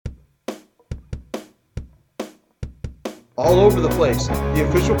All Over the Place, the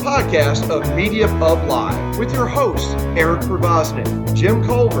official podcast of Media Pub Live, with your hosts, Eric Provoznik, Jim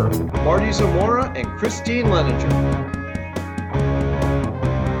Culver, Marty Zamora, and Christine Leninger.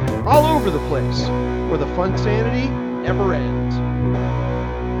 All over the place, where the fun sanity never ends.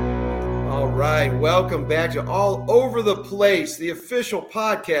 All right, welcome back to All Over the Place, the official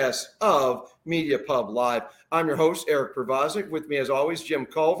podcast of Media Pub Live. I'm your host, Eric Provoznik. With me, as always, Jim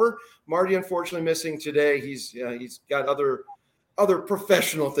Culver. Marty, unfortunately, missing today. He's got other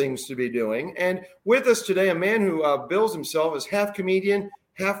professional things to be doing. And with us today, a man who bills himself as half comedian,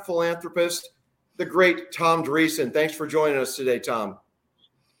 half philanthropist, the great Tom Dreesen. Thanks for joining us today, Tom.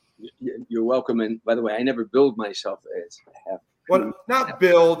 You're welcome. And by the way, I never billed myself as half. What? Not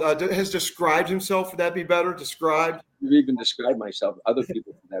billed. Has described himself. Would that be better? Described. You've even described myself. Other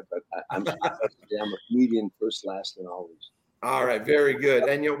people do that, but I'm a comedian first, last, and always. All right, very good.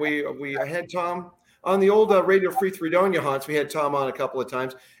 And I had Tom on the old Radio Free Fredonia haunts. We had Tom on a couple of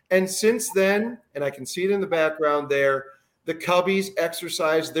times, and since then, and I can see it in the background there, the Cubbies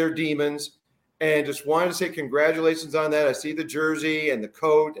exercised their demons, and just wanted to say congratulations on that. I see the jersey and the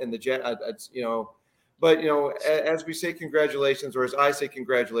coat and the jet. But as we say congratulations, or as I say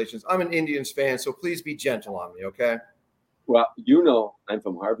congratulations, I'm an Indians fan, so please be gentle on me, okay? Well, I'm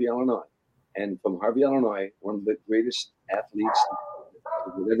from Harvey, Illinois. And from Harvey, Illinois, one of the greatest athletes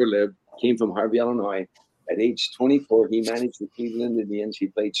who ever lived came from Harvey, Illinois. At age 24, he managed the Cleveland Indians. He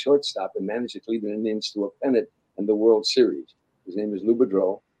played shortstop and managed the Cleveland Indians to a pennant in the World Series. His name is Lou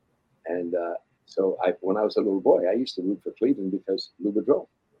Boudreau. And when I was a little boy, I used to root for Cleveland because Lou Boudreau.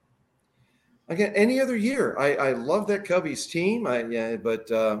 Again, any other year, I love that Cubbies team. And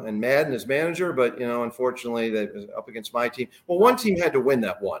Madden as manager, but unfortunately, that was up against my team. Well, one team had to win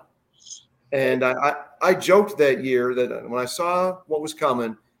that one. And I joked that year that when I saw what was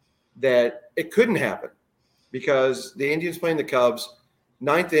coming, that it couldn't happen because the Indians playing the Cubs,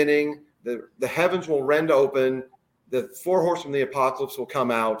 ninth inning, the heavens will rend open, the four horsemen of the apocalypse will come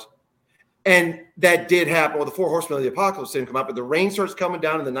out. And that did happen. Well, the four horsemen of the apocalypse didn't come out, but the rain starts coming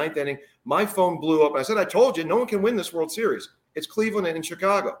down in the ninth inning. My phone blew up. And I said, I told you, no one can win this World Series. It's Cleveland and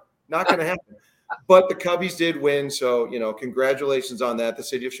Chicago. Not going to happen. But the Cubbies did win, so, congratulations on that, the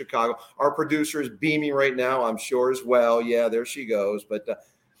city of Chicago. Our producer is beaming right now, I'm sure as well. Yeah, there she goes. But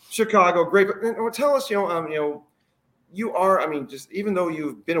Chicago, great. But tell us, you are, just even though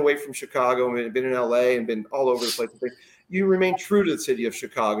you've been away from Chicago and been in L.A. and been all over the place, you remain true to the city of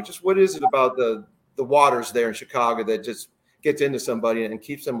Chicago. Just what is it about the waters there in Chicago that just gets into somebody and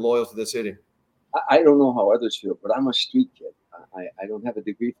keeps them loyal to the city? I don't know how others feel, but I'm a street kid. I don't have a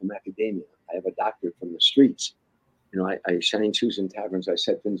degree from academia. I have a doctorate from the streets. I shined shoes in taverns. I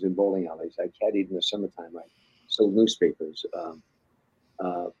set pins in bowling alleys. I caddied in the summertime. I sold newspapers,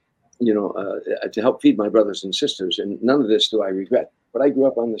 to help feed my brothers and sisters. And none of this do I regret. But I grew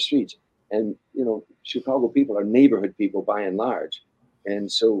up on the streets. And, Chicago people are neighborhood people by and large.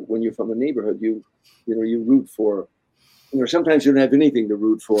 And so when you're from a neighborhood, you root for, sometimes you don't have anything to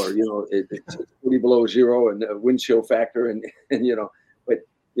root for. It's 40 below zero and a wind chill factor. But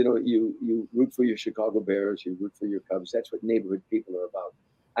you root for your Chicago Bears, you root for your Cubs. That's what neighborhood people are about.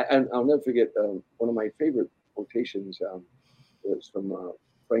 I'll never forget one of my favorite quotations was from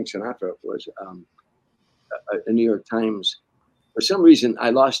Frank Sinatra. Was a New York Times. For some reason, I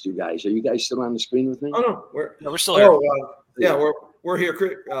lost you guys. Are you guys still on the screen with me? Oh no, we're still here. We're here.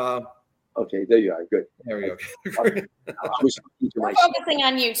 Okay, there you are. Good. There we go. We're focusing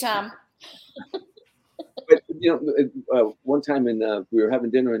on you, Tom. But one time we were having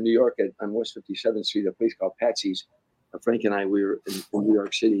dinner in New York on West 57th Street, a place called Patsy's. Frank and I, we were in New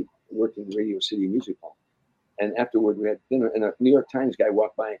York City working Radio City Music Hall, and afterward we had dinner. And a New York Times guy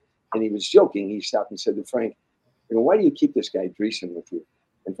walked by, and he was joking. He stopped and said to Frank, "Why do you keep this guy Dreesen with you?"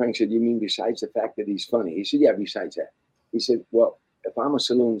 And Frank said, "You mean besides the fact that he's funny?" He said, "Yeah, besides that." He said, "Well, if I'm a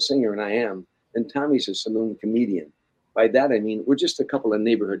saloon singer, and I am, then Tommy's a saloon comedian. By that I mean we're just a couple of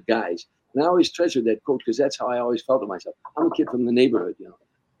neighborhood guys." And I always treasured that quote because that's how I always felt of myself. I'm a kid from the neighborhood,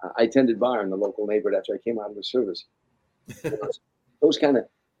 I tended bar in the local neighborhood after I came out of the service. Those kind of,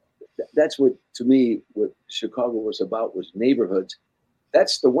 that's what, to me, what Chicago was about, was neighborhoods.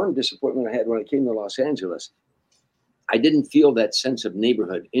 That's the one disappointment I had when I came to Los Angeles. I didn't feel that sense of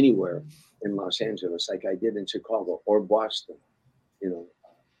neighborhood anywhere in Los Angeles like I did in Chicago or Boston,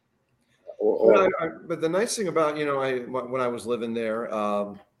 But the nice thing about, when I was living there,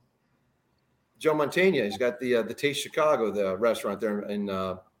 Joe Mantegna, he's got the Taste Chicago, the restaurant there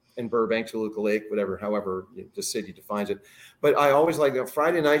in Burbank, Toluca Lake, however the city defines it. But I always like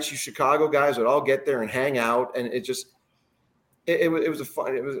Friday nights, you Chicago guys would all get there and hang out, and it it was a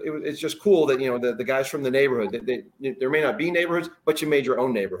fun. It's just cool that the guys from the neighborhood. There may not be neighborhoods, but you made your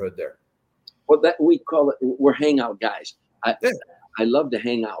own neighborhood there. Well, that we call it. We're hangout guys. I love to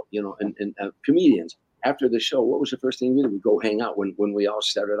hang out. And comedians after the show. What was the first thing we did? We go hang out. When we all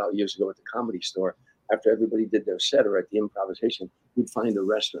started out years ago at the Comedy Store, after everybody did their set or at the improvisation, we'd find a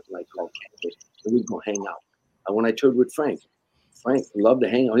restaurant like called Campus, and we'd go hang out. When I toured with Frank loved to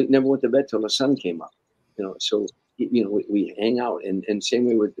hang out. He never went to bed till the sun came up. So. We hang out, and same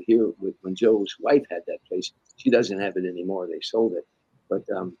way with when Joe's wife had that place. She doesn't have it anymore; they sold it. But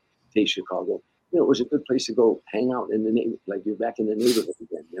Taste Chicago, it was a good place to go hang out in the neighborhood, like you're back in the neighborhood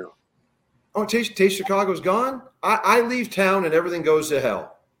again. Oh, Taste Chicago's gone. I leave town and everything goes to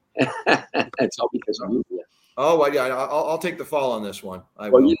hell. That's all because of you. Yeah. Oh, well, yeah, I'll take the fall on this one.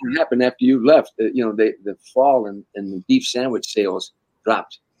 It didn't happen after you left. The fall and the beef sandwich sales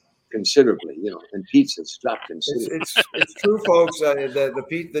dropped considerably, and pizzas dropped considerably. It's true, folks.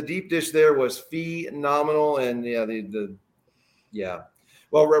 The deep dish there was phenomenal, and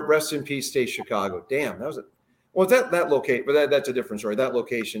Well, rest in peace, Taste Chicago. Damn, that was that location, but that's a different story. That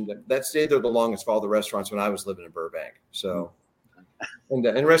location that stayed there the longest of all the restaurants when I was living in Burbank. So,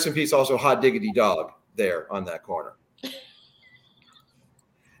 and rest in peace, also Hot Diggity Dog there on that corner.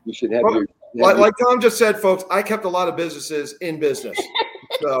 You should have like Tom just said, folks. I kept a lot of businesses in business.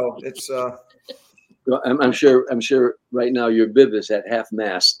 So it's. I'm sure. Right now, your bib is at half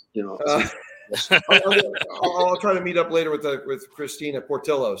mast. I'll try to meet up later with Christina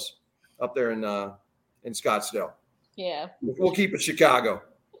Portillo's up there in Scottsdale. Yeah, we'll keep it Chicago.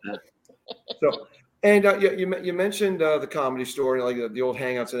 So, and you mentioned the Comedy Store, like the old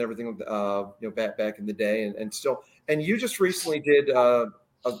hangouts and everything. Back in the day, and still. And you just recently did a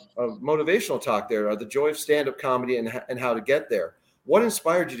motivational talk there, the joy of stand-up comedy and how to get there. What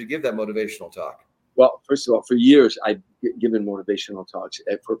inspired you to give that motivational talk? Well, first of all, for years, I've given motivational talks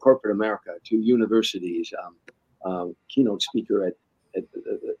for corporate America to universities, keynote speaker at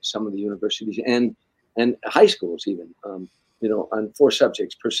some of the universities and high schools even, on 4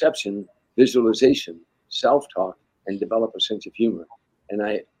 subjects: perception, visualization, self-talk, and develop a sense of humor. And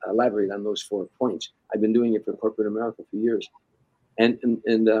I elaborate on those 4 points. I've been doing it for corporate America for years. And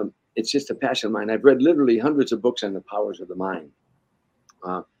it's just a passion of mine. I've read literally hundreds of books on the powers of the mind.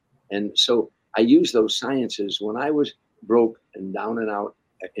 And so I use those sciences when I was broke and down and out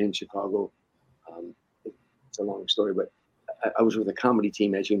in Chicago. It's a long story, but I was with a comedy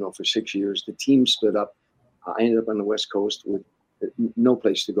team, as you know, for 6 years. The team split up. I ended up on the West Coast with no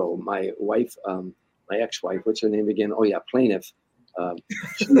place to go. My wife, my ex-wife, what's her name again? Oh yeah, Plaintiff.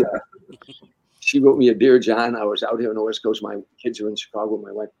 She wrote me a Dear John. I was out here on the West Coast. My kids are in Chicago,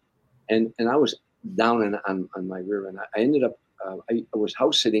 my wife. And I was down on my rear end. I ended up, I was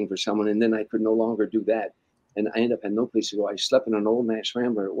house sitting for someone, and then I could no longer do that. And I ended up had no place to go. I slept in an old Nash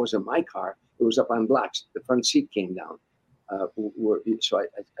Rambler. It wasn't my car. It was up on blocks. The front seat came down. So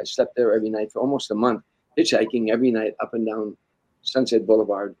I slept there every night for almost a month, hitchhiking every night up and down Sunset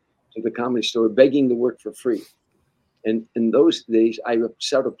Boulevard to the Comedy Store, begging to work for free. And in those days, I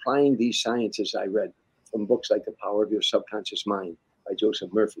started applying these sciences I read from books like The Power of Your Subconscious Mind by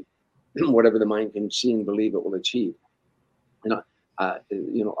Joseph Murphy. Whatever the mind can see and believe, it will achieve.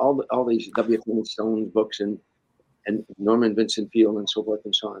 All these W. Clement Stone books and Norman Vincent Peale and so forth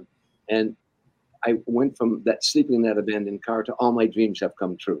and so on. And I went from that sleeping in that abandoned car to all my dreams have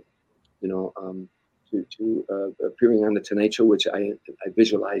come true. To appearing on the Tonight Show, which I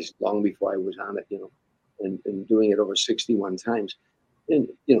visualized long before I was on it. And doing it over 61 times, and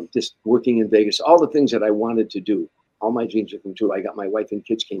just working in Vegas, all the things that I wanted to do, all my dreams have come true. I got my wife and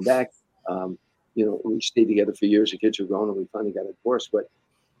kids came back. We stayed together for years. The kids were grown, and we finally got divorced. But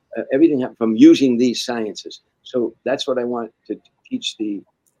everything happened from using these sciences. So that's what I want to teach the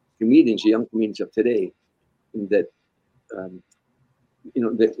comedians, the young comedians of today, that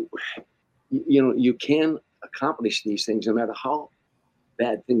you can accomplish these things no matter how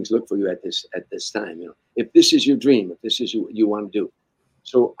bad things look for you at this time. If this is your dream, if this is what you want to do.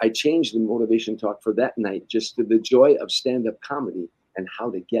 So I changed the motivation talk for that night just to the joy of stand-up comedy and how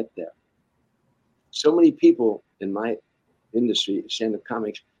to get there. So many people in my industry, stand-up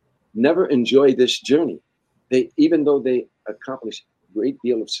comics, never enjoy this journey. Even though they accomplish a great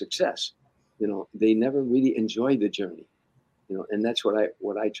deal of success, they never really enjoy the journey. And that's what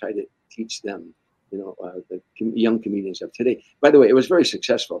I try to teach them. The young comedians of today. By the way, it was very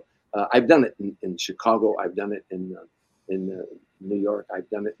successful. I've done it in Chicago. I've done it in New York. I've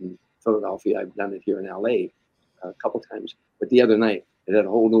done it in Philadelphia. I've done it here in LA a couple times. But the other night, it had a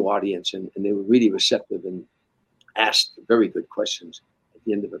whole new audience, and they were really receptive and asked very good questions at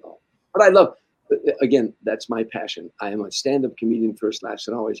the end of it all. But I love, again, that's my passion. I am a stand-up comedian first, last,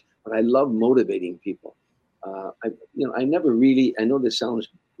 and always, but I love motivating people. I never really, I know this sounds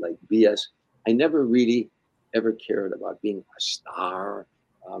like BS. I never really ever cared about being a star.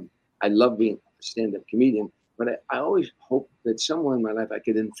 I love being a stand-up comedian, but I always hope that somewhere in my life I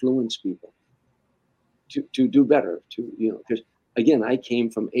could influence people to do better, because again, I came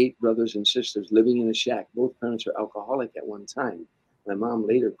from 8 brothers and sisters living in a shack. Both parents were alcoholic at one time. My mom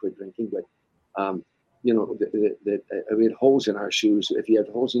later quit drinking, but we had holes in our shoes. If you had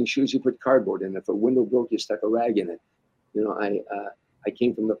holes in your shoes, you put cardboard in. If a window broke, you stuck a rag in it. I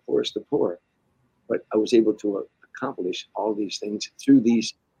came from the poorest of poor, but I was able to accomplish all these things through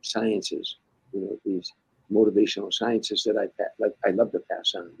these sciences, these motivational sciences that I love to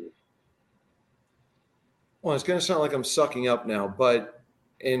pass on. Well, it's going to sound like I'm sucking up now, but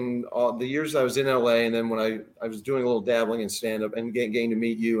in all the years I was in LA, and then when I was doing a little dabbling in stand-up and getting to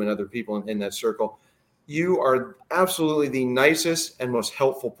meet you and other people in that circle, you are absolutely the nicest and most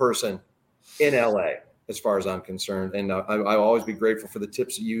helpful person in LA, as far as I'm concerned. And I'll always be grateful for the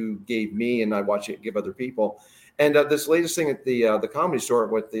tips that you gave me, and I watch you give other people. And this latest thing at the Comedy Store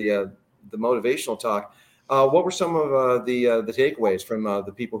with the motivational talk, what were some of the takeaways from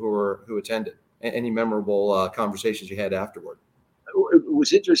the people who attended? Any memorable conversations you had afterward? It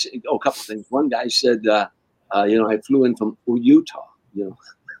was interesting. A couple of things. One guy said, I flew in from Utah.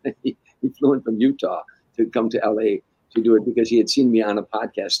 He flew in from Utah to come to LA to do it because he had seen me on a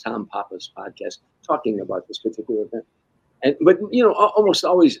podcast, Tom Papa's podcast, talking about this particular event. But almost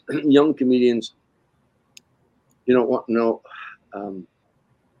always young comedians, want to know,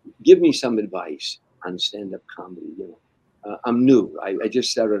 give me some advice on stand-up comedy. I'm new. I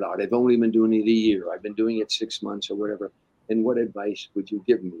just started out. I've only been doing it a year. I've been doing it 6 months or whatever. And what advice would you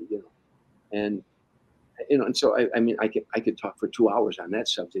give me? And so I could talk for 2 hours on that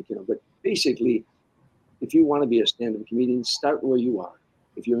subject. But basically, if you want to be a stand-up comedian, start where you are.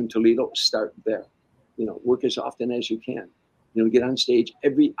 If you're in Toledo, start there. Work as often as you can. Get on stage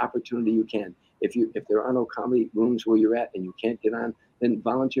every opportunity you can. If there are no comedy rooms where you're at and you can't get on, then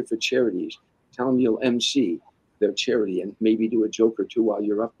volunteer for charities. Tell them you'll MC their charity and maybe do a joke or two while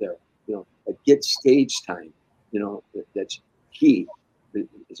you're up there. Get stage time. That's key.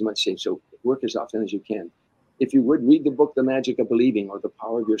 As much saying. So work as often as you can. If you would, read the book The Magic of Believing, or The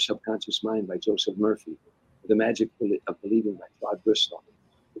Power of Your Subconscious Mind by Joseph Murphy. The Magic of Believing by Claude Bristol.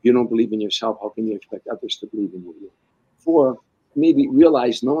 If you don't believe in yourself, how can you expect others to believe in you? 4, maybe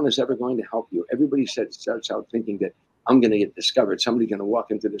realize no one is ever going to help you. Everybody starts out thinking that I'm going to get discovered. Somebody's going to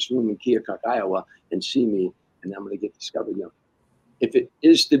walk into this room in Keokuk, Iowa, and see me, and I'm going to get discovered. If it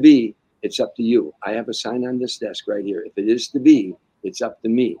is to be, it's up to you. I have a sign on this desk right here. If it is to be, it's up to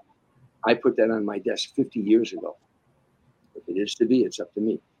me. I put that on my desk 50 years ago. If it is to be, it's up to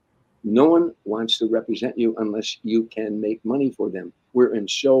me. No one wants to represent you unless you can make money for them. We're in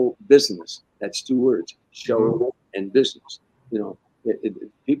show business. That's 2 words, show and business.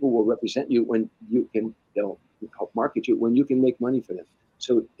 People will represent you when they'll help market you when you can make money for them.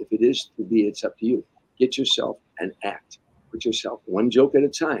 So if it is to be, it's up to you. Get yourself an act. Put yourself one joke at a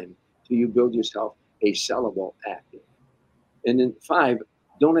time till you build yourself a sellable act. And then 5,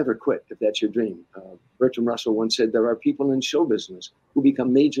 don't ever quit if that's your dream. Bertrand Russell once said there are people in show business who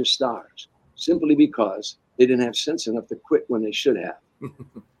become major stars simply because they didn't have sense enough to quit when they should have.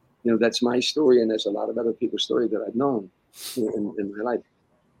 That's my story, and there's a lot of other people's story that I've known in my life.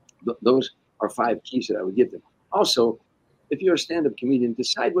 Those are 5 keys that I would give them. Also, if you're a stand-up comedian,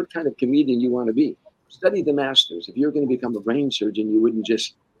 decide what kind of comedian you want to be. Study the masters. If you're going to become a brain surgeon, you wouldn't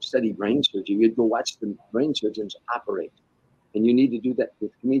just study brain surgery. You'd go watch the brain surgeons operate. And you need to do that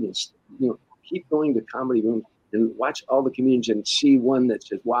with comedians. Keep going to comedy rooms and watch all the comedians and see one that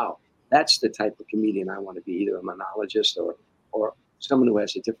says, wow, that's the type of comedian I want to be, either a monologist or someone who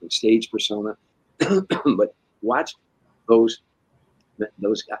has a different stage persona. But watch those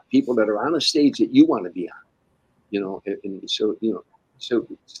people that are on a stage that you want to be on. And so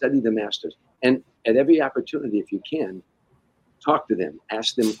study the masters. And at every opportunity, if you can, talk to them,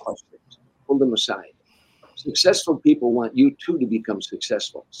 ask them questions, pull them aside. Successful people want you too to become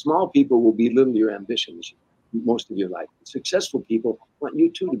successful. Small people will belittle your ambitions most of your life. Successful people want you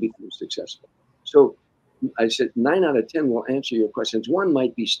too to become successful. So I said 9 out of 10 will answer your questions. 1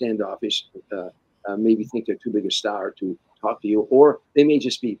 might be standoffish, maybe think they're too big a star to talk to you, or they may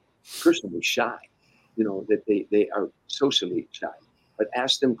just be personally shy, that they are socially shy. But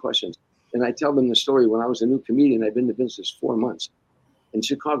ask them questions. And I tell them the story. When I was a new comedian, I'd been in business 4 months. In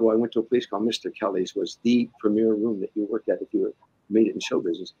Chicago, I went to a place called Mr. Kelly's, was the premier room that you worked at if you made it in show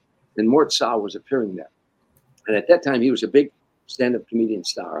business. And Mort Sahl was appearing there. And at that time, he was a big stand-up comedian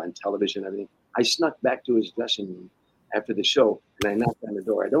star on television and everything. I snuck back to his dressing room after the show, and I knocked on the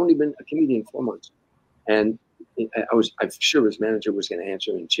door. I'd only been a comedian 4 months, and I'm sure his manager was going to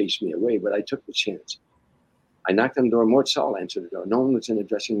answer and chase me away, but I took the chance. I knocked on the door. Mort Saul answered the door. No one was in the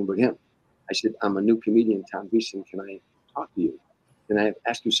dressing room but him. I said, I'm a new comedian, Tom Dreesen. Can I talk to you? Can I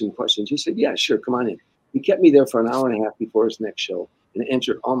ask you some questions? He said, yeah, sure. Come on in. He kept me there for an hour and a half before his next show and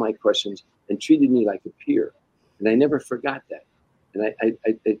answered all my questions and treated me like a peer. And I never forgot that. And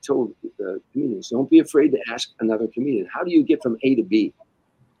I told the comedians, don't be afraid to ask another comedian, how do you get from A to B?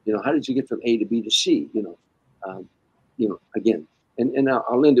 How did you get from A to B to C? Again, and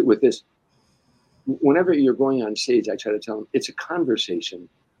I'll end it with this. Whenever you're going on stage, I try to tell them it's a conversation,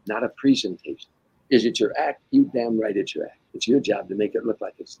 not a presentation. Is it your act? You damn right it's your act. It's your job to make it look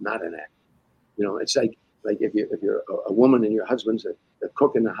like it's not an act. It's like if you're a woman and your husband's a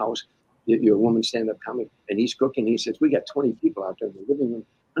cook in the house, you're a woman stand-up comic, and he's cooking. He says, we got 20 people out there in the living room.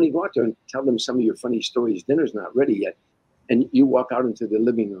 Honey, go out there and tell them some of your funny stories. Dinner's not ready yet. And you walk out into the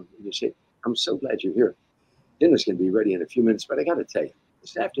living room and you say, I'm so glad you're here. Dinner's going to be ready in a few minutes, but I got to tell you,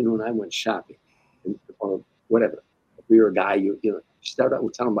 this afternoon I went shopping, or whatever. If you're a guy, you start out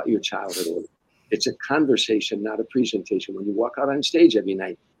with telling about your childhood. It's a conversation, not a presentation. When you walk out on stage every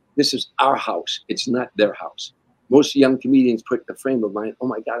night, this is our house. It's not their house. Most young comedians put the frame of mind, oh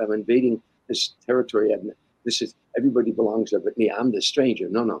my God, I'm invading this territory. This is, everybody belongs there but me. I'm the stranger.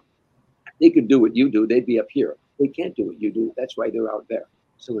 No. They could do what you do. They'd be up here. They can't do what you do. That's why they're out there.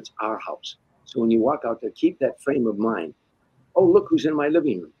 So it's our house. So when you walk out there, keep that frame of mind. Oh, look who's in my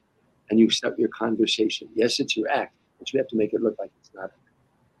living room. And you start your conversation. Yes, it's your act, but you have to make it look like it's not.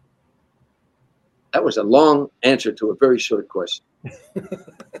 That was a long answer to a very short question.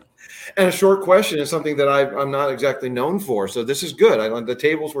 And a short question is something that I'm not exactly known for. So this is good. The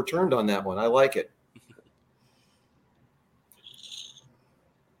tables were turned on that one. I like it.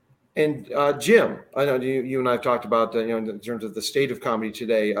 And Jim, I know you and I have talked about in terms of the state of comedy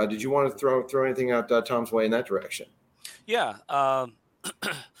today. Did you want to throw anything out Tom's way in that direction? Yeah.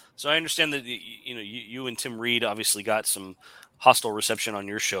 So I understand that you and Tim Reed obviously got some hostile reception on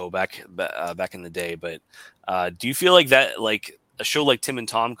your show back in the day, but do you feel like that, like a show like Tim and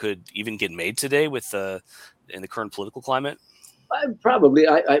Tom could even get made today with in the current political climate? Probably.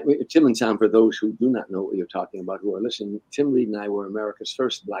 Tim and Tom, for those who do not know what you're talking about, who are listening, Tim Reed and I were America's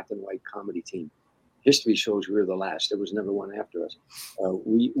first black and white comedy team. History shows we were the last. There was never one after us.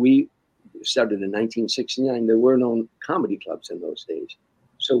 We started in 1969. There were no comedy clubs in those days.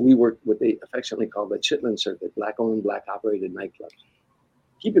 So we worked what they affectionately called the Chitlin Circuit, black-owned, black-operated nightclubs.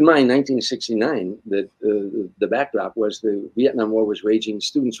 Keep in mind, 1969, that the backdrop was the Vietnam War was raging.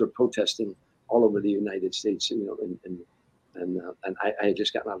 Students were protesting all over the United States, and I had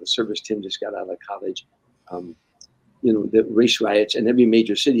just gotten out of the service. Tim just got out of college. The race riots in every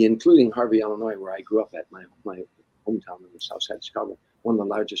major city, including Harvey, Illinois, where I grew up at, my hometown in the south side of Chicago, one of the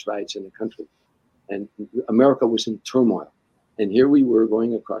largest riots in the country. And America was in turmoil. And here we were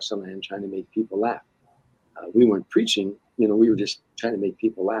going across the land trying to make people laugh. We weren't preaching, we were just trying to make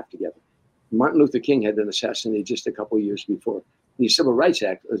people laugh together. Martin Luther King had been assassinated just a couple of years before. The Civil Rights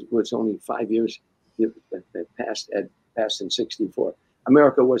Act was only 5 years that passed in 1964.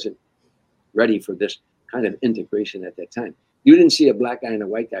 America wasn't ready for this kind of integration at that time. You didn't see a black guy and a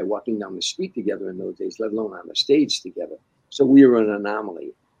white guy walking down the street together in those days, let alone on the stage together. So we were an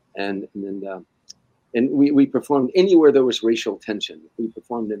anomaly. And we performed anywhere there was racial tension. We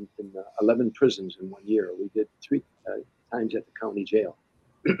performed in 11 prisons in 1 year. We did 3 times at the county jail.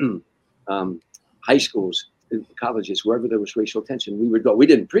 High schools, colleges, wherever there was racial tension, we would go. We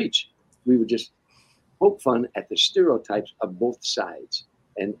didn't preach. We would just poke fun at the stereotypes of both sides.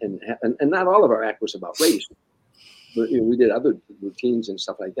 And not all of our act was about race. But, we did other routines and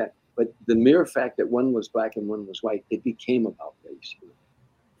stuff like that. But the mere fact that one was black and one was white, it became about race.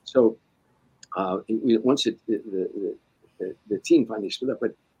 So once the team finally split up,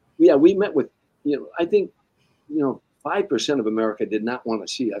 but yeah, we met with, I think, 5% of America did not want to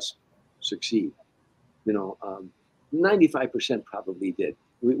see us succeed. 95% probably did.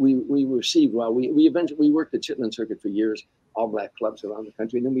 We received well. We eventually worked the Chitlin Circuit for years, all black clubs around the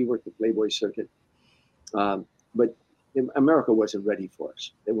country, and then we worked the Playboy Circuit. But America wasn't ready for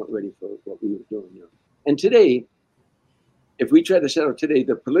us. They weren't ready for what we were doing. And today, if we try to set up today,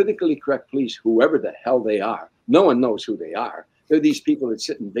 the politically correct police, whoever the hell they are, no one knows who they are. They're these people that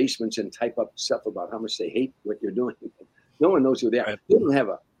sit in basements and type up stuff about how much they hate what you're doing. No one knows who they are. Right. They don't have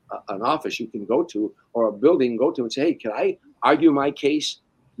an office you can go to or a building go to and say, hey, can I argue my case?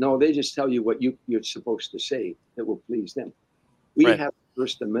 No, they just tell you what you're supposed to say that will please them. We have the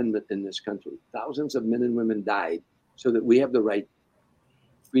First Amendment in this country. Thousands of men and women died so that we have the right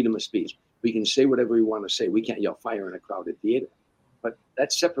freedom of speech. We can say whatever we want to say. We can't yell fire in a crowded theater. But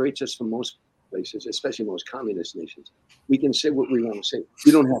that separates us from most places, especially most communist nations. We can say what we want to say.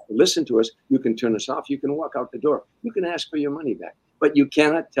 You don't have to listen to us. You can turn us off. You can walk out the door. You can ask for your money back. But you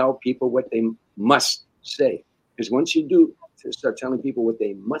cannot tell people what they must say. Because once you do start telling people what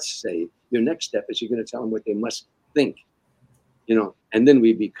they must say, your next step is you're going to tell them what they must think. And then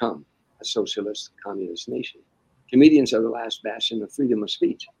we become a socialist communist nation. Comedians are the last bastion of freedom of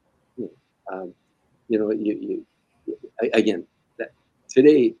speech. Again,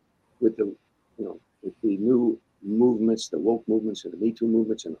 today with the new movements, the woke movements, and the Me Too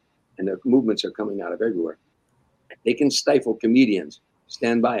movements, and the movements are coming out of everywhere. They can stifle comedians.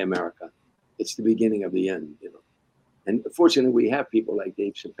 Stand by, America. It's the beginning of the end. And fortunately, we have people like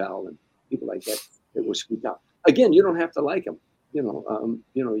Dave Chappelle and people like that will speak out. Again, you don't have to like them. You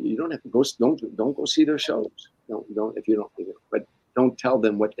don't have to go. Don't go see their shows. Don't if you don't think it. But don't tell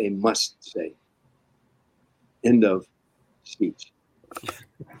them what they must say. End of speech.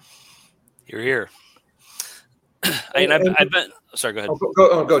 You're here. I've been. Sorry, go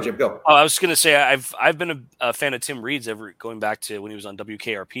ahead. Go, Jim. Go. Oh, I was going to say I've been a fan of Tim Reed's going back to when he was on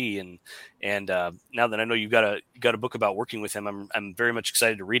WKRP, and now that I know you've got a book about working with him, I'm very much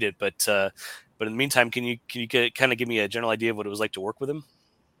excited to read it. But in the meantime, can you kind of give me a general idea of what it was like to work with him?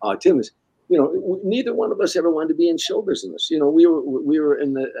 Tim is, neither one of us ever wanted to be in show business. We were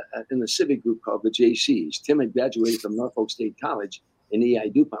in the civic group called the JCs. Tim had graduated from Norfolk State College, and E.I.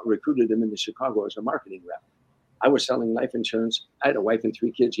 DuPont recruited him into Chicago as a marketing rep. I was selling life insurance. I had a wife and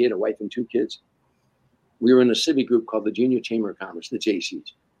 3 kids. He had a wife and 2 kids. We were in a civic group called the Junior Chamber of Commerce, the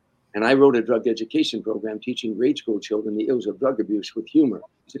JCs. And I wrote a drug education program teaching grade school children the ills of drug abuse with humor.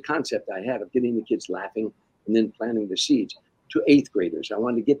 It's a concept I had of getting the kids laughing and then planting the seeds to 8th graders. I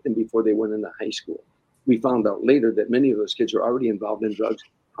wanted to get them before they went into high school. We found out later that many of those kids were already involved in drugs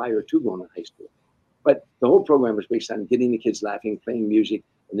prior to going to high school. But the whole program was based on getting the kids laughing, playing music,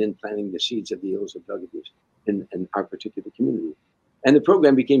 and then planting the seeds of the ills of drug abuse in our particular community. And the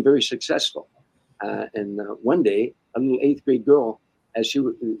program became very successful. And one day, a little 8th grade girl, as she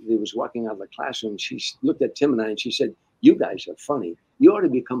was walking out of the classroom, she looked at Tim and I and she said, "You guys are funny. You ought to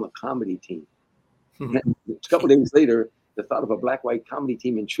become a comedy team." A couple of days later, the thought of a black-white comedy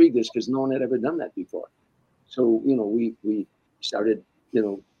team intrigued us because no one had ever done that before. So, we started,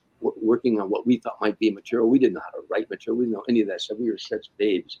 working on what we thought might be material. We didn't know how to write material. We didn't know any of that stuff. We were such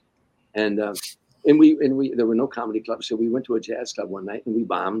babes. And we there were no comedy clubs. So we went to a jazz club one night and we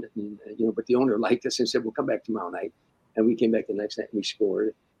bombed, and, but the owner liked us and said, "We'll come back tomorrow night." And we came back the next night and we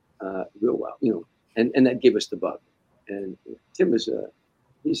scored real well, and that gave us the bug. And Tim is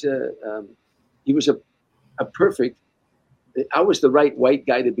he was a perfect, I was the right white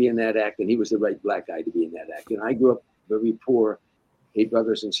guy to be in that act, and he was the right black guy to be in that act. I grew up very poor, 8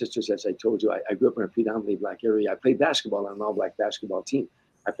 brothers and sisters, as I told you. I grew up in a predominantly black area. I played basketball on an all-black basketball team.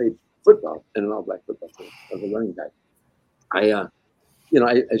 I played football in an all-black football team as a running back. I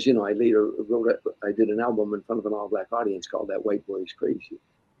later I did an album in front of an all-black audience called That White Boy Is Crazy.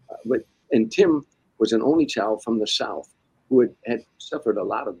 And Tim was an only child from the South who had suffered a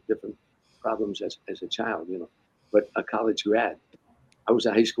lot of different problems as a child, but a college grad. I was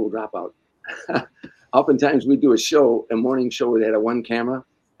a high school dropout. Oftentimes we'd do a morning show where they had a 1 camera,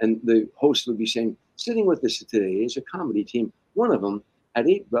 and the host would be saying, "Sitting with us today is a comedy team. One of them had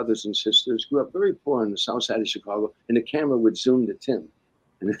 8 brothers and sisters, grew up very poor on the south side of Chicago," and the camera would zoom to Tim.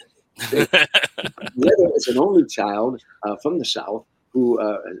 And the other is an only child from the South who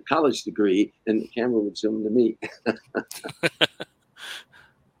had a college degree, and the camera would zoom to me.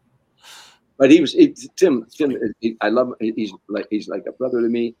 But Tim. I love him. He's like a brother to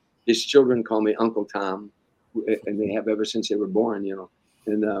me. His children call me Uncle Tom, and they have ever since they were born.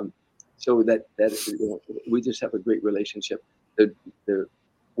 And so that we just have a great relationship. We're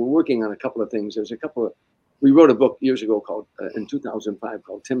working on a couple of things. We wrote a book years ago called in 2005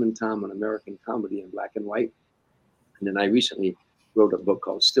 called Tim and Tom: An American Comedy in Black and White. And then I recently wrote a book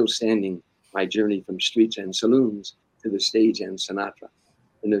called Still Standing: My Journey from Streets and Saloons to the Stage and Sinatra.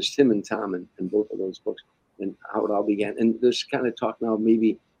 And there's Tim and Tom in both of those books and how it all began. And there's kind of talk now,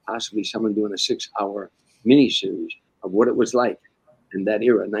 maybe possibly someone doing a 6-hour miniseries of what it was like in that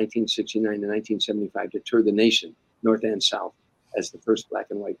era, 1969 to 1975, to tour the nation, North and South, as the first black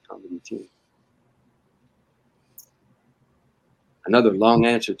and white comedy team. Another long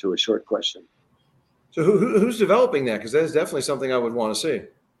answer to a short question. So who's developing that? Because that is definitely something I would want to see.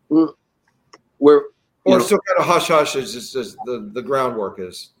 Or still kind of hush hush as the groundwork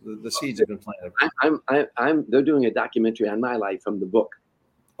is. The seeds have been planted. They're doing a documentary on my life from the book.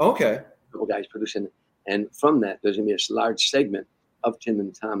 Okay. A couple guys producing it. And from that, there's going to be a large segment of Tim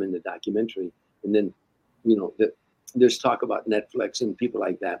and Tom in the documentary. And then, there's talk about Netflix and people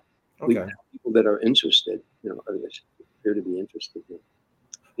like that. Okay. People that are interested, or that appear to be interested.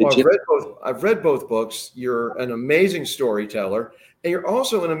 Well, I've read both books. You're an amazing storyteller, and you're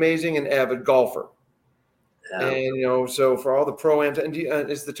also an amazing and avid golfer. And so for all the pro-ams, and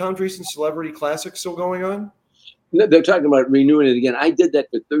is the Tom Dreesen Celebrity Classic still going on? No, they're talking about renewing it again. I did that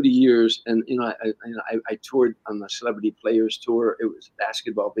for 30 years, and I toured on the Celebrity Players Tour. It was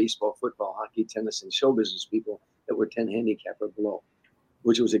basketball, baseball, football, hockey, tennis, and show business people that were 10 handicap or below,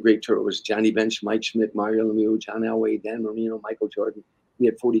 which was a great tour. It was Johnny Bench, Mike Schmidt, Mario Lemieux, John Elway, Dan Marino, Michael Jordan. We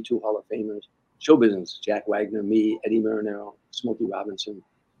had 42 Hall of Famers. Show business: Jack Wagner, me, Eddie Marinero, Smokey Robinson,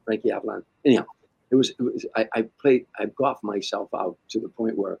 Frankie Avalon. Anyhow, it was. I golfed myself out to the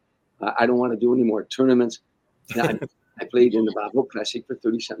point where I don't want to do any more tournaments. I played in the Bob Hope Classic for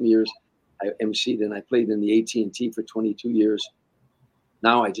 30-something years. I emceed, and I played in the AT&T for 22 years.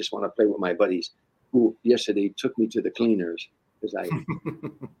 Now I just want to play with my buddies, who yesterday took me to the cleaners because I.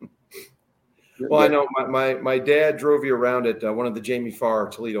 Well, I know my dad drove you around at one of the Jamie Farr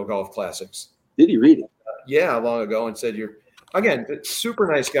Toledo Golf Classics. Did he read it? Yeah, long ago, and said you're super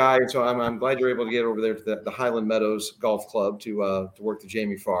nice guy. And so I'm glad you're able to get over there to the Highland Meadows Golf Club to work the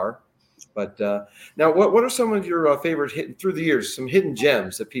Jamie Farr. But now, what are some of your favorite through the years? Some hidden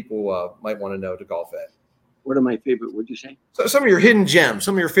gems that people might want to know to golf at. What are my favorite? What'd you say? So some of your hidden gems,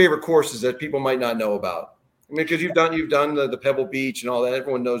 some of your favorite courses that people might not know about. I mean, because you've done the Pebble Beach and all that.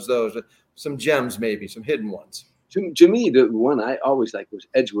 Everyone knows those. But some gems, maybe some hidden ones. To me, the one I always liked was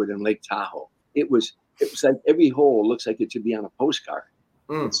Edgewood and Lake Tahoe. It was like every hole looks like it should be on a postcard.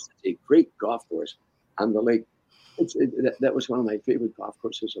 It's a great golf course on the lake. That was one of my favorite golf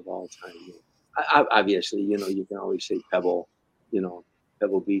courses of all time. Obviously, you can always say Pebble,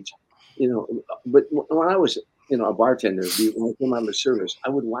 Pebble Beach, But when I was, a bartender, when I came out of the service, I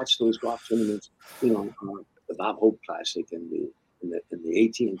would watch those golf tournaments, the Bob Hope Classic and the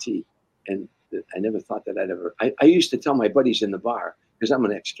AT&T, and I never thought that I'd ever. I used to tell my buddies in the bar, because I'm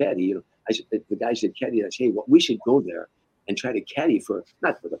an ex-caddy, the guys that caddy, I'd say, hey, well, we should go there and try to caddy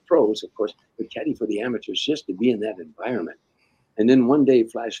not for the pros, of course, but caddy for the amateurs, just to be in that environment. And then one day,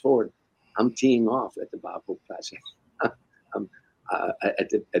 flash forward, I'm teeing off at the Bob Hope Classic. At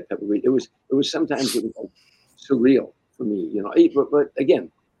Pebble Beach. It was sometimes it was like surreal for me, But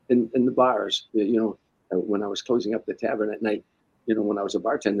again, in the bars, when I was closing up the tavern at night, when I was a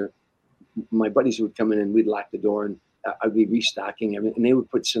bartender, my buddies would come in and we'd lock the door and I'd be restocking everything, and they would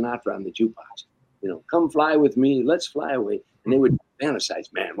put Sinatra on the jukebox. Come fly with me, let's fly away. And they would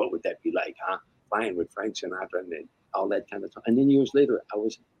fantasize, man, what would that be like, huh? Flying with Frank Sinatra and then all that kind of stuff. And then years later, I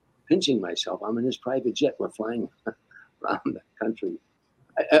was pinching myself. I'm in this private jet. We're flying around the country.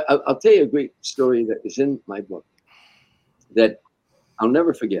 I'll tell you a great story that is in my book that I'll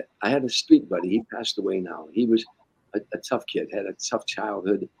never forget. I had a street buddy. He passed away now. He was a tough kid, had a tough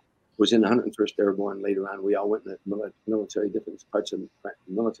childhood, was in the 101st Airborne later on. We all went in the military, different parts of the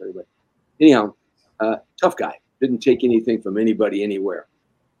military. But anyhow, tough guy. Didn't take anything from anybody anywhere.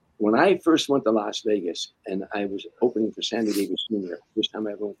 When I first went to Las Vegas and I was opening for Sammy Davis Jr., first time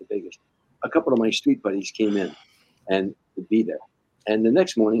I ever went to Vegas, a couple of my street buddies came in and would be there. And the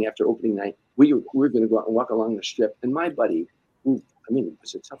next morning after opening night, we were going to go out and walk along the strip. And my buddy, who,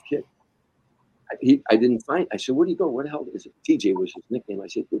 was a tough kid, I said, where do you go? Where the hell is it? TJ was his nickname. I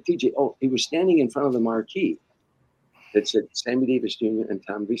said, well, TJ, he was standing in front of the marquee that said Sammy Davis Jr. and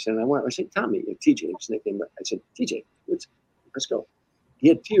Tom Dreesen. And I said, Tommy, TJ, his nickname. But I said, TJ, let's go. He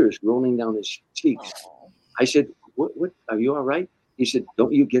had tears rolling down his cheeks. I said, what, are you all right? He said,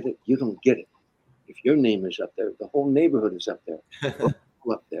 don't you get it? You don't get it. If your name is up there, the whole neighborhood is up there.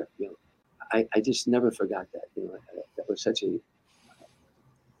 Up there, I just never forgot that. That was such a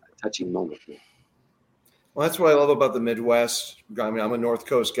touching moment. Well, that's what I love about the Midwest. I'm a North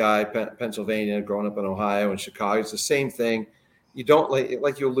Coast guy, Pennsylvania, growing up in Ohio and Chicago. It's the same thing. You don't,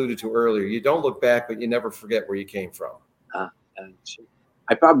 like you alluded to earlier, you don't look back, but you never forget where you came from. It's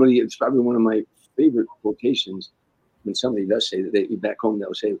probably one of my favorite quotations when somebody does say that back home,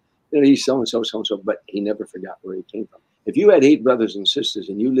 they'll say, he's so-and-so, but he never forgot where he came from. If you had 8 brothers and sisters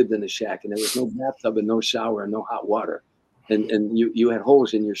and you lived in a shack and there was no bathtub and no shower and no hot water, and you had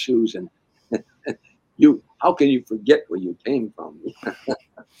holes in your shoes, and how can you forget where you came from? I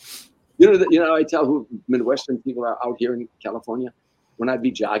tell who Midwestern people are out here in California, when I'd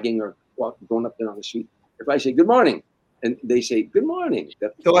be jogging or going up there on the street, if I say good morning and they say good morning,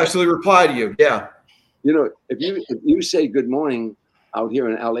 they'll actually reply to you. Yeah. If you say good morning out here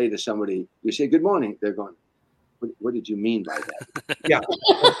in LA to somebody, you say good morning, they're going, what did you mean by that? Yeah.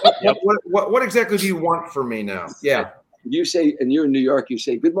 What exactly do you want from me now? Yeah. you say, and you're in New York, you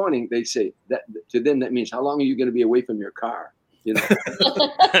say, good morning. They say that to them, that means how long are you going to be away from your car? You know?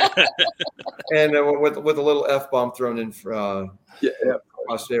 And with a little F-bomb thrown in for yeah.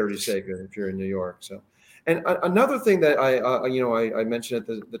 posterity's sake if you're in New York. So, and another thing that I mentioned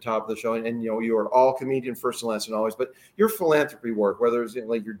at the top of the show, and you are all comedian first and last and always, but your philanthropy work, whether it's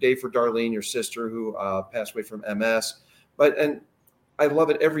like your Day for Darlene, your sister who passed away from MS, and I love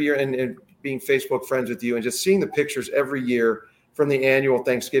it every year, and being Facebook friends with you and just seeing the pictures every year from the annual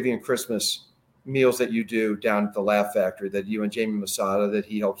Thanksgiving and Christmas meals that you do down at the Laugh Factory that you and Jamie Masada that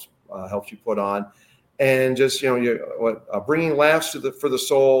he helps you put on, and just bringing laughs for the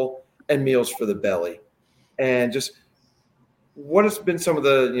soul and meals for the belly, and just what has been some of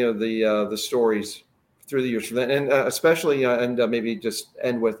the stories through the years for that, and especially maybe just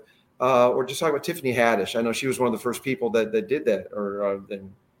end with or just talk about Tiffany Haddish. I know she was one of the first people that did that,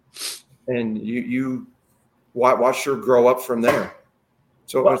 and you watched her grow up from there.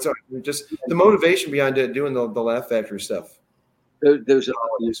 So it's just the motivation behind doing the Laugh Factory stuff. There's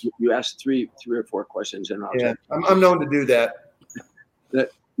you asked three or four questions, and I'm known to do that.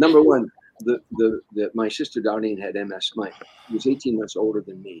 Number one, my sister Darlene had MS. She was 18 months older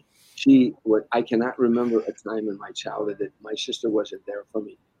than me. I cannot remember a time in my childhood that my sister wasn't there for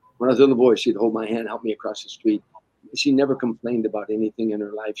me. When I was a little boy, she'd hold my hand, help me across the street. She never complained about anything in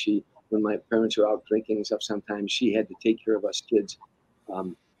her life. When my parents were out drinking and stuff, sometimes she had to take care of us kids.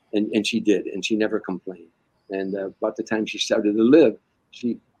 And she did, and she never complained. And about the time she started to live,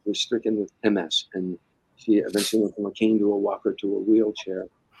 she was stricken with MS, and she eventually went from a cane to a walker to a wheelchair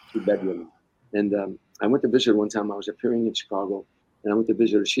to bedridden. And I went to visit her one time. I was appearing in Chicago, and I went to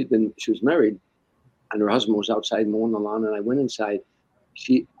visit her. She was married, and her husband was outside mowing the lawn. And I went inside.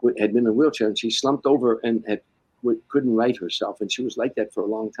 She had been in a wheelchair, and she slumped over and couldn't right herself, and she was like that for a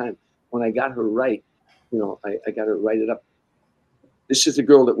long time. When I got her right, I got her righted up. This is a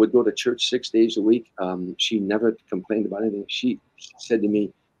girl that would go to church 6 days a week. She never complained about anything. She said to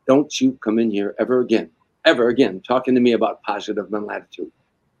me, "Don't you come in here ever again, talking to me about positive mental attitude.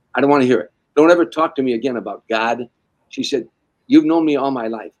 I don't want to hear it. Don't ever talk to me again about God." She said, "You've known me all my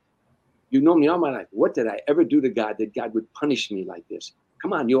life. What did I ever do to God that God would punish me like this?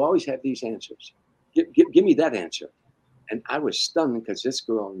 Come on, you always have these answers. Give me that answer." And I was stunned because this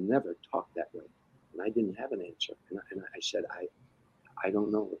girl never talked that way. And I didn't have an answer. And I said, I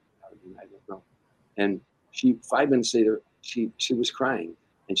don't know. I don't know. And 5 minutes later, she was crying.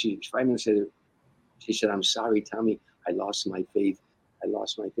 And 5 minutes later, she said, "I'm sorry, Tommy. I lost my faith.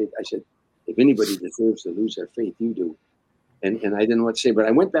 I said, "If anybody deserves to lose their faith, you do." And I didn't know what to say. But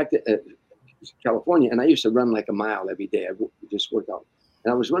I went back to California, and I used to run like a mile every day. I just worked out.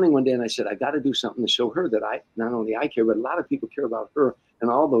 And I was running one day, and I said, I got to do something to show her that not only I care, but a lot of people care about her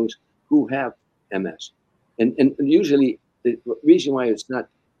and all those who have MS. And usually, the reason why it's not,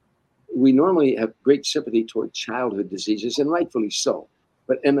 we normally have great sympathy toward childhood diseases, and rightfully so.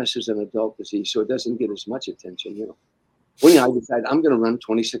 But MS is an adult disease, so it doesn't get as much attention. One year I decided I'm going to run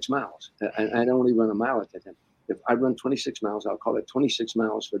 26 miles. And I only run a mile at that time. If I run 26 miles, I'll call it 26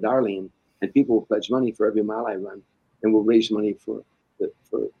 miles for Darlene, and people will pledge money for every mile I run, and we'll raise money for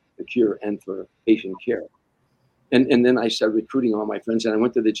the cure and for patient care. And then I started recruiting all my friends, and I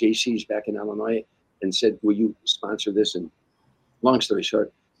went to the JCs back in Illinois and said, "Will you sponsor this?" And long story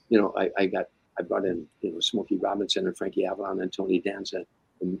short, I brought in Smokey Robinson and Frankie Avalon and Tony Danza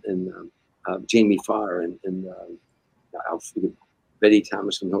and Jamie Farr and Betty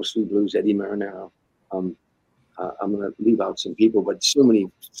Thomas from No Sleep Blues, Eddie Marinero. I'm going to leave out some people, but so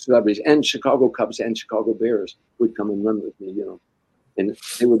many celebrities, and Chicago Cubs and Chicago Bears would come and run with me, and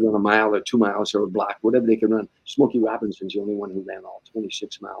they would run a mile or 2 miles or a block, whatever they could run. Smokey Robinson's the only one who ran all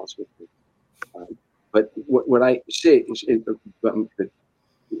 26 miles with me. But what I say is,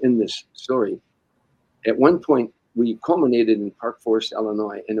 in this story, at one point we culminated in Park Forest,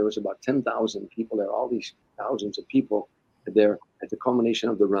 Illinois, and there was about 10,000 people there, all these thousands of people there at the culmination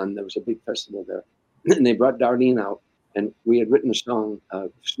of the run. There was a big festival there. And they brought Darlene out, and we had written a song.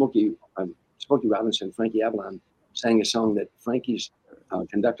 Smokey Robinson, Frankie Avalon sang a song that Frankie's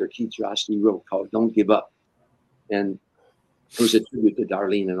conductor, Keith Josty, wrote called "Don't Give Up." And it was a tribute to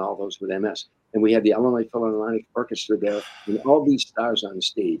Darlene and all those with MS. And we had the Illinois Philharmonic Orchestra there, and all these stars on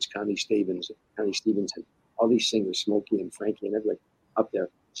stage, Connie Stevenson, all these singers, Smokey and Frankie and everybody up there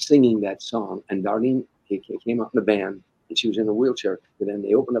singing that song. And Darlene came out in the band, and she was in a wheelchair. But then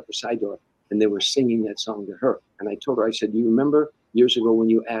they opened up the side door, and they were singing that song to her. And I told her, I said, "Do you remember years ago when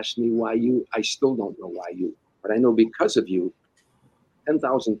you asked me why you? I still don't know why you, but I know because of you,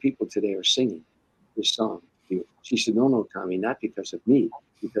 10,000 people today are singing this song to you." She said, "No, Tommy, not because of me,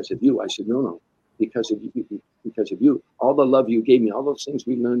 because of you." I said, "No. because of you. All the love you gave me, all those things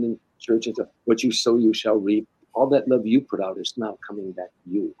we learned in church, and stuff, what you sow, you shall reap. All that love you put out is now coming back to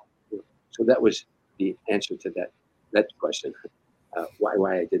you. So that was the answer to that question,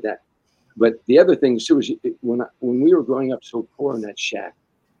 why I did that. But the other thing too is when we were growing up so poor in that shack,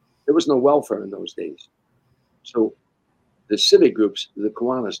 there was no welfare in those days. So the civic groups, the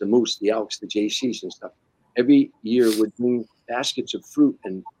Kiwanis, the Moose, the Elks, the JCs and stuff, every year would bring baskets of fruit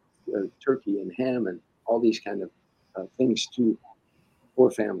and turkey and ham and all these kind of things to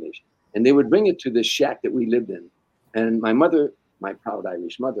poor families. And they would bring it to the shack that we lived in. And my mother, my proud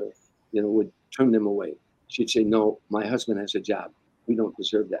Irish mother, would turn them away. She'd say, no, my husband has a job. We don't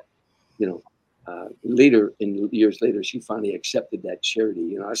deserve that. Years later, she finally accepted that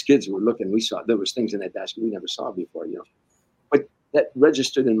charity. Us kids were looking, we saw there was things in that basket we never saw before, But that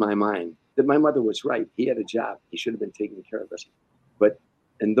registered in my mind that my mother was right. He had a job. He should have been taking care of us. But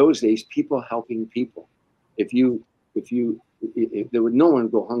in those days, people helping people. If there would no one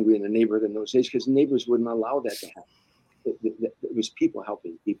go hungry in the neighborhood in those days because neighbors wouldn't allow that to happen. It was people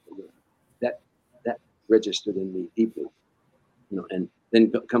helping people. That registered in me deeply. And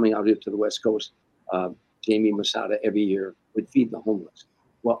then coming out here to the West Coast, Jamie Masada every year would feed the homeless.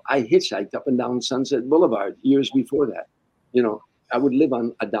 Well, I hitchhiked up and down Sunset Boulevard years before that. I would live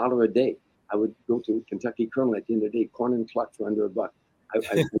on $1 a day. I would go to Kentucky Colonel at the end of the day, corn and cluck for under $1.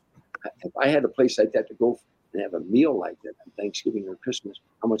 If I had a place like that to go and have a meal like that on Thanksgiving or Christmas,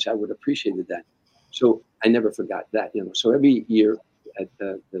 how much I would have appreciated that. So I never forgot that. So every year at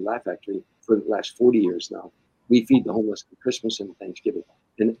the Laugh Factory for the last 40 years now, we feed the homeless on Christmas and Thanksgiving,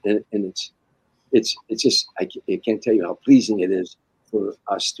 and it's just I can't tell you how pleasing it is for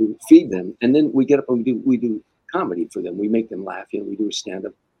us to feed them, and then we get up and we do comedy for them. We make them laugh. We do a stand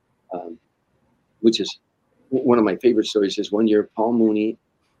up, which is one of my favorite stories. Is one year Paul Mooney,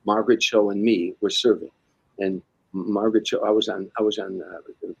 Margaret Cho, and me were serving, and Margaret Cho, I was on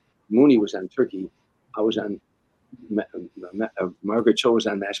Mooney was on turkey, I was on Margaret Cho was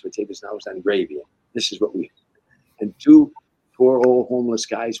on mashed potatoes, and I was on gravy. This is what we. And two poor old homeless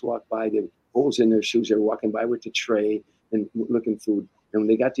guys walked by. They had holes in their shoes. They were walking by with the tray and looking food. And when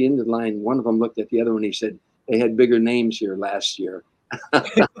they got to the end of the line, one of them looked at the other one. He said, "They had bigger names here last year." But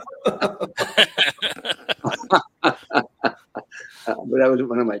that was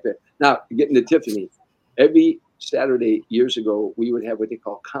one of my favorites. Now, getting to Tiffany, every Saturday years ago, we would have what they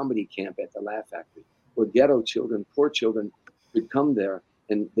call comedy camp at the Laugh Factory, where ghetto children, poor children, would come there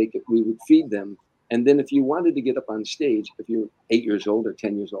and we would feed them. And then if you wanted to get up on stage, if you're 8 years old or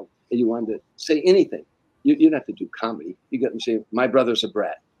 10 years old, and you wanted to say anything, you didn't have to do comedy. You get and say, "My brother's a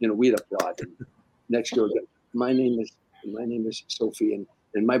brat." We'd applaud. And next door, my name is Sophie,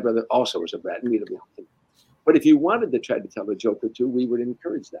 and my brother also is a brat. And we'd applaud. But if you wanted to try to tell a joke or two, we would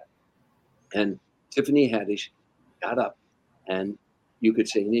encourage that. And Tiffany Haddish got up, and you could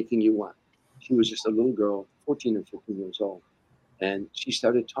say anything you want. She was just a little girl, 14 or 15 years old. And she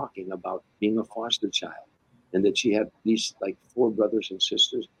started talking about being a foster child and that she had these 4 brothers and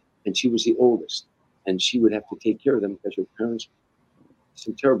sisters, and she was the oldest. And she would have to take care of them because her parents,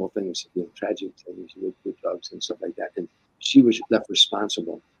 some terrible things, tragic things with drugs and stuff like that. And she was left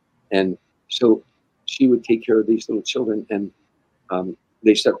responsible. And so she would take care of these little children, and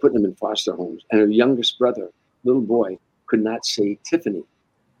they start putting them in foster homes. And her youngest brother, little boy, could not say Tiffany.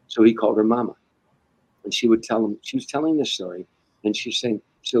 So he called her Mama. And she would tell him, she was telling this story, and she's saying,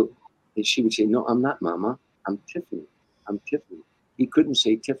 and she would say, "No, I'm not Mama. I'm Tiffany. I'm Tiffany." He couldn't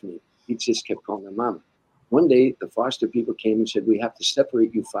say Tiffany. He just kept calling her Mama. One day, the foster people came and said, "We have to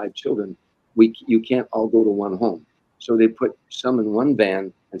separate you 5 children. You can't all go to one home." So they put some in one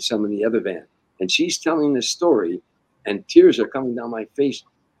van and some in the other van. And she's telling this story, and tears are coming down my face.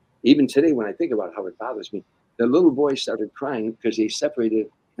 Even today, when I think about how it bothers me, the little boy started crying because they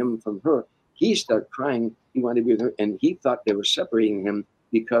separated him from her. He started crying. He wanted to be with her, and he thought they were separating him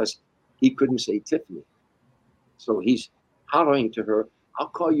because he couldn't say Tiffany. So he's hollering to her, "I'll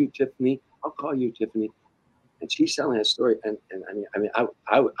call you Tiffany. I'll call you Tiffany." And she's telling that story, and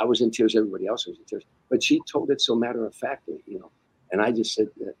I was in tears. Everybody else was in tears, but she told it so matter of factly, And I just said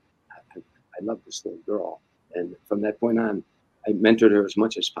that I love this little girl, and from that point on, I mentored her as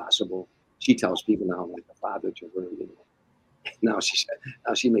much as possible. She tells people now I'm like a father to her, Now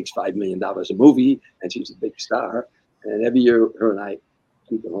she makes $5 million a movie, and she's a big star. And every year, her and I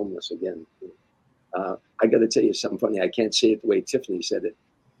keep the homeless again. I got to tell you something funny. I can't say it the way Tiffany said it.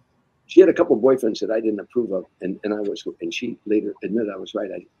 She had a couple of boyfriends that I didn't approve of, and she later admitted I was right.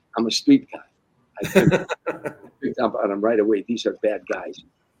 I'm a street guy. I picked up on them right away. These are bad guys.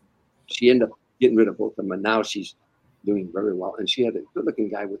 She ended up getting rid of both of them, and now she's doing very well. And she had a good-looking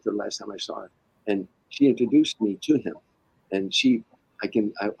guy with her last time I saw her. And she introduced me to him. And she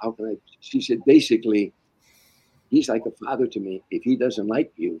said, basically, he's like a father to me. If he doesn't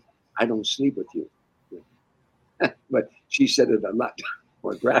like you, I don't sleep with you. But she said it a lot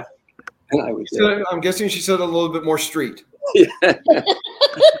more graphic. And I was so I'm guessing she said it a little bit more street. Yeah.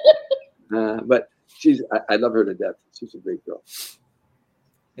 But I love her to death. She's a great girl.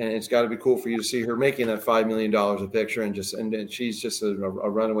 And it's got to be cool for you to see her making that $5 million a picture, and she's just a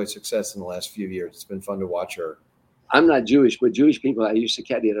runaway success in the last few years. It's been fun to watch her. I'm not Jewish, but Jewish people, I used to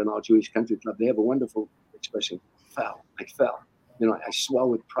caddy at an all-Jewish country club. They have a wonderful expression, fell. I fell. I swell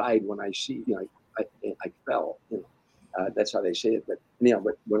with pride when I see, I fell. That's how they say it. But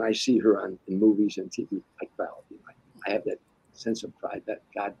but when I see her in movies and TV, I fell. I have that sense of pride that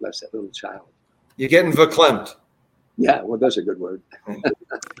God bless that little child. You're getting verklempt. Yeah, well, that's a good word.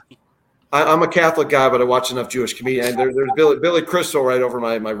 I'm a Catholic guy, but I watch enough Jewish comedians. There's Billy Crystal right over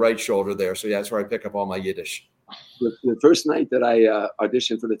my right shoulder there. So yeah, that's where I pick up all my Yiddish. The first night that I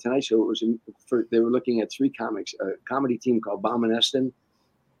auditioned for the Tonight Show, they were looking at 3 comics, a comedy team called Baum and Eston,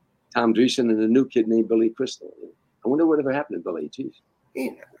 Tom Dreesen, and a new kid named Billy Crystal. I wonder whatever happened to Billy. Geez.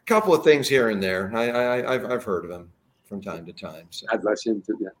 A couple of things here and there. I've heard of him from time to time. So. God bless him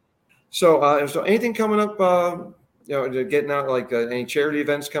too. Yeah. So anything coming up? Getting out like any charity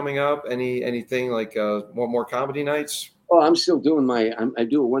events coming up? Anything like more comedy nights? Oh, I'm still doing I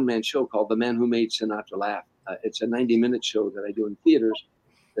do a one-man show called The Man Who Made Sinatra Laugh. It's a 90-minute show that I do in theaters.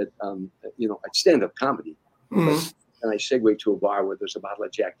 That it's stand-up comedy. Mm-hmm. And I segue to a bar where there's a bottle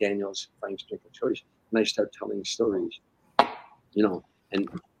of Jack Daniels, Frank's drink of choice, and I start telling stories. And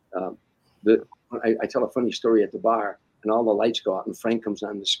I tell a funny story at the bar, and all the lights go out, and Frank comes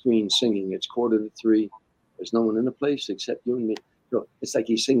on the screen singing. It's 2:45. There's no one in the place except you and me. It's like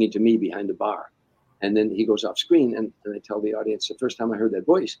he's singing to me behind the bar. And then he goes off screen, and I tell the audience, the first time I heard that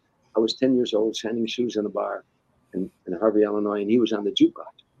voice, I was 10 years old, shining shoes in a bar in Harvey, Illinois, and he was on the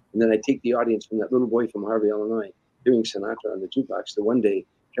jukebox. And then I take the audience from that little boy from Harvey, Illinois, hearing Sinatra on the jukebox, to one day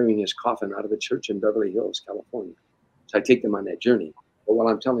carrying his coffin out of a church in Beverly Hills, California. So I take them on that journey. But while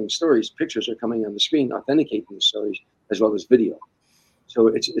I'm telling stories, pictures are coming on the screen, authenticating the stories, as well as video. So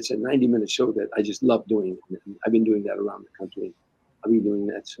it's a 90-minute show that I just love doing. And I've been doing that around the country. I'll be doing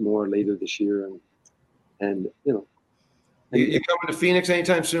that some more later this year. And you coming to Phoenix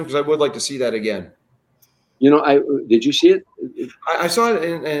anytime soon? Because I would like to see that again. Did you see it? I saw it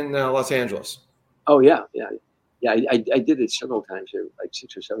in Los Angeles. Oh yeah. I did it several times here, like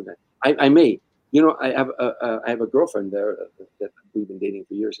 6 or 7 times. I may. I have a girlfriend there that we've been dating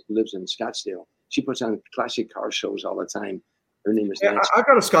for years. Lives in Scottsdale. She puts on classic car shows all the time. Her name is Nancy. I've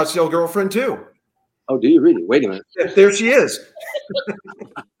got a Scottsdale girlfriend too. Oh, do you really? Wait a minute. Yeah, there she is.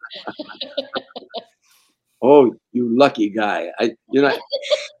 Oh, you lucky guy. I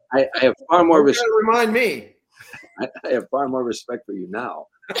have far more respect. Remind me. I have far more respect for you now.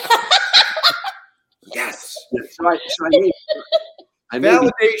 Yes. So I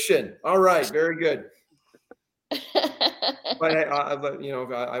validation. All right. Very good. But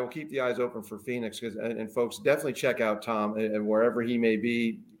I will keep the eyes open for Phoenix, and folks, definitely check out Tom, and wherever he may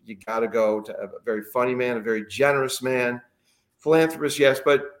be, you got to go. To a very funny man, a very generous man, philanthropist, yes,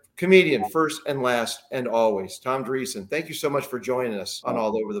 but comedian first and last and always. Tom Dreesen, thank you so much for joining us on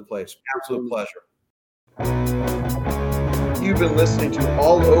All Over the Place. Absolute pleasure. You've been listening to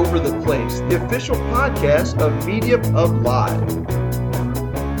All Over the Place, the official podcast of Media Pub Live.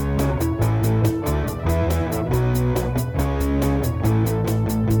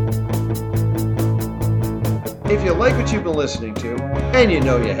 If you like what you've been listening to, and you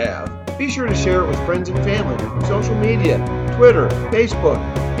know you have, be sure to share it with friends and family, social media, Twitter, Facebook,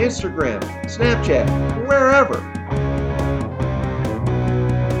 Instagram, Snapchat, wherever.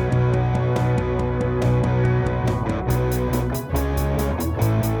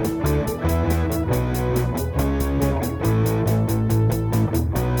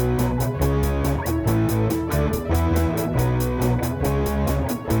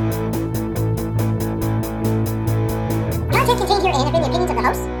 Content contained herein have been the opinions of the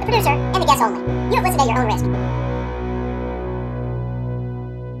host, the producer, and the guests only. You have listened at your own risk.